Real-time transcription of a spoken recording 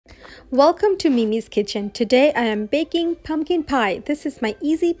Welcome to Mimi's Kitchen. Today I am baking pumpkin pie. This is my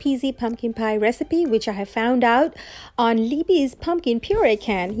easy peasy pumpkin pie recipe which I have found out on Libby's pumpkin puree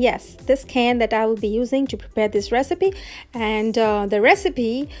can. Yes, this can that I will be using to prepare this recipe, and the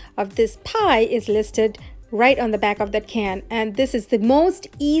recipe of this pie is listed right on the back of that can, and this is the most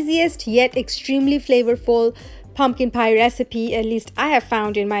easiest yet extremely flavorful pumpkin pie recipe at least I have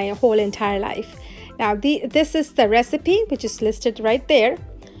found in my whole entire life. Now this is the recipe which is listed right there.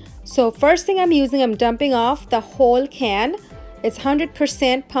 So first thing I'm dumping off the whole can. It's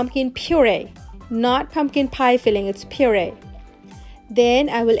 100% pumpkin puree, not pumpkin pie filling, it's puree. Then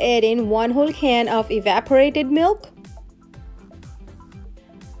I will add in 1 whole can of evaporated milk,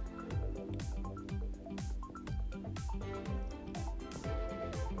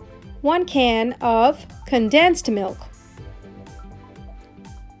 one can of condensed milk,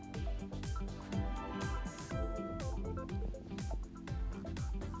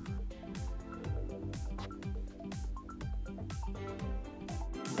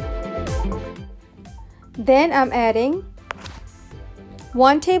 then I'm adding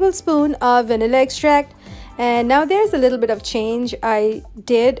 1 tablespoon of vanilla extract. And now there's a little bit of change I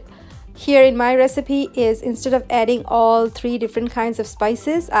did here in my recipe is instead of adding all 3 different kinds of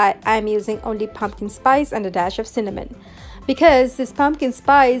spices, I'm using only pumpkin spice and a dash of cinnamon, because this pumpkin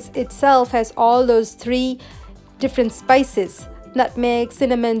spice itself has all those 3 different spices: nutmeg,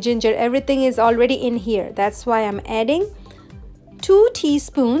 cinnamon, ginger. Everything is already in here. That's why I'm adding 2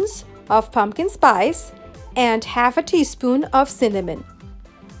 teaspoons of pumpkin spice and half a teaspoon of cinnamon.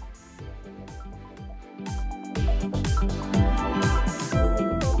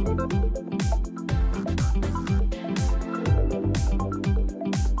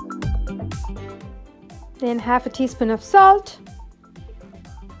 Then half a teaspoon of salt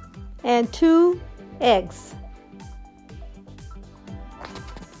and 2 eggs.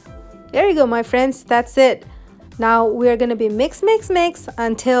 There you go, my friends, that's it. Now we're going to be mix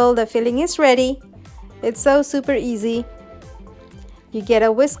until the filling is ready. It's so super easy. You get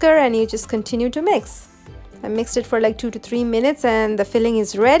a whisker and you just continue to mix. I mixed it for like 2 to 3 minutes and the filling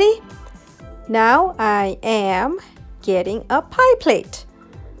is ready. Now I am getting a pie plate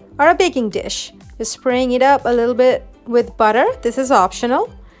or a baking dish. Just spraying it up a little bit with butter. This is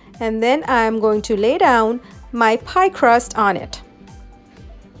optional. And then I'm going to lay down my pie crust on it.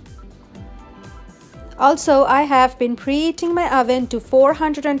 Also, I have been preheating my oven to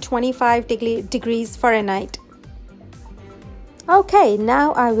 425 degrees Fahrenheit. Okay,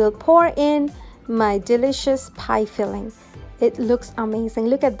 now I will pour in my delicious pie filling. It looks amazing.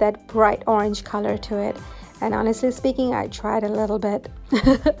 Look at that bright orange color to it. And honestly speaking, I tried a little bit.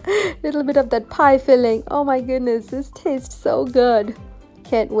 Little bit of that pie filling. Oh my goodness, this tastes so good.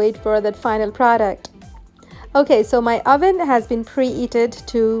 Can't wait for that final product. Okay, so my oven has been preheated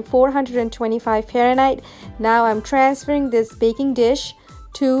to 425 Fahrenheit. Now I'm transferring this baking dish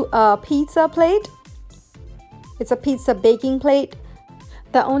to a pizza plate. It's a pizza baking plate.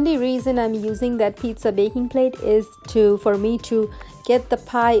 The only reason I'm using that pizza baking plate is for me to get the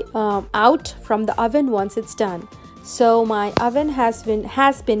pie out from the oven once it's done. So my oven has been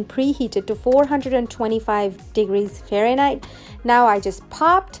preheated to 425 degrees Fahrenheit. Now I just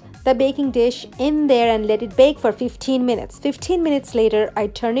popped the baking dish in there and let it bake for 15 minutes. 15 minutes later, I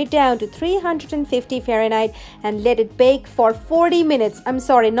turn it down to 350 Fahrenheit and let it bake for 40 minutes. I'm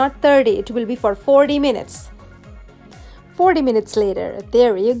sorry, not 30. It will be for 40 minutes. 40 minutes later,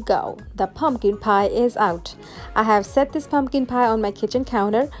 there you go. The pumpkin pie is out. I have set this pumpkin pie on my kitchen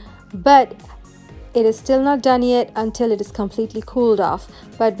counter, but it is still not done yet until it is completely cooled off.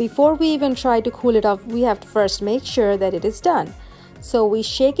 But before we even try to cool it off, we have to first make sure that it is done. So we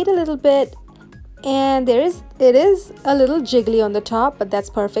shake it a little bit, and it is a little jiggly on the top, but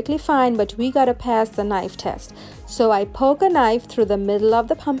that's perfectly fine. But we gotta pass the knife test. So I poke a knife through the middle of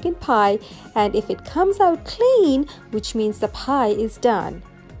the pumpkin pie, and if it comes out clean, which means the pie is done.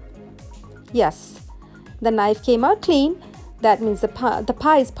 Yes, the knife came out clean. That means the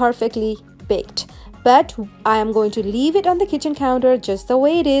pie is perfectly baked. But I am going to leave it on the kitchen counter just the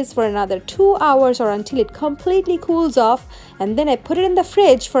way it is for another 2 hours or until it completely cools off, and then I put it in the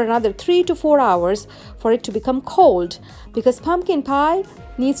fridge for another 3 to 4 hours for it to become cold, because pumpkin pie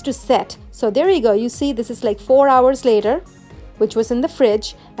needs to set. So there you go, you see this is like 4 hours later, which was in the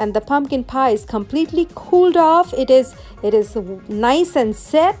fridge, and the pumpkin pie is completely cooled off. It is nice and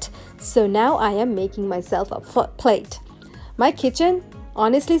set. So now I am making myself a plate. My kitchen,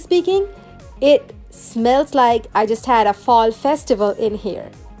 honestly speaking, it smells like I just had a fall festival in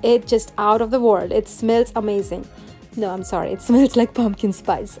here. It just out of the world. It smells amazing. No, I'm sorry. It smells like pumpkin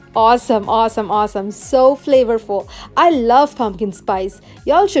spice. Awesome, awesome, awesome. So flavorful. I love pumpkin spice.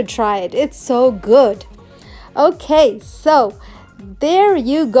 Y'all should try it. It's so good. Okay, so there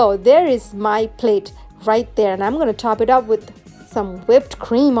you go. There is my plate right there. And I'm going to top it up with some whipped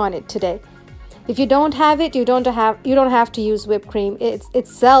cream on it today. If you don't have it, you don't have to use whipped cream.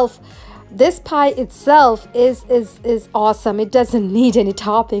 This pie itself is awesome. It doesn't need any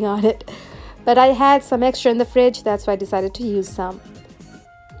topping on it. But I had some extra in the fridge, that's why I decided to use some.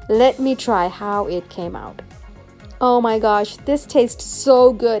 Let me try how it came out. Oh my gosh, this tastes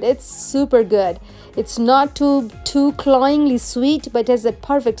so good. It's super good. It's not too cloyingly sweet, but it has a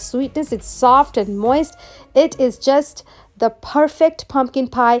perfect sweetness. It's soft and moist. It is just the perfect pumpkin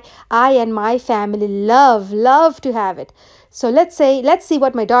pie. I and my family love to have it. So let's see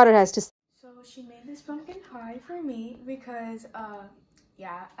what my daughter has to say. So she made this pumpkin pie for me because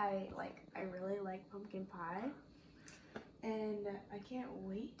yeah, I really like pumpkin pie, and I can't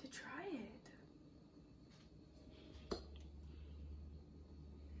wait to try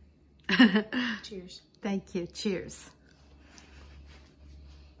it. Cheers. Thank you. Cheers.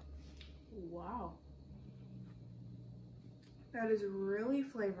 Wow. That is really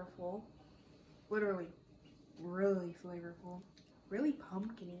flavorful. Literally, really flavorful. Really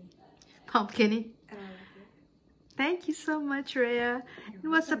pumpkin-y. Pumpkin-y. And I like it. Thank you so much, Rhea.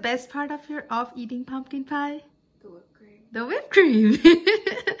 And what's the best part of eating pumpkin pie? The whipped cream. The whipped cream.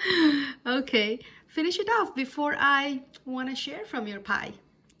 Okay, finish it off before I want to share from your pie.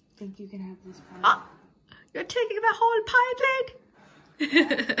 I think you can have this pie. Ah, you're taking the whole pie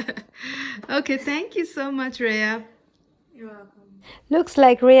plate? Okay, thank you so much, Rhea. You're welcome. Looks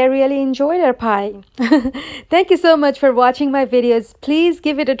like Rhea really enjoyed her pie. Thank you so much for watching my videos. Please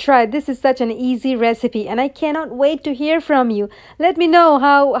give it a try. This is such an easy recipe and I cannot wait to hear from you. Let me know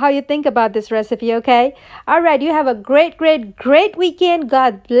how you think about this recipe, okay? Alright, you have a great weekend.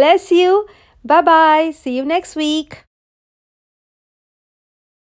 God bless you. Bye-bye. See you next week.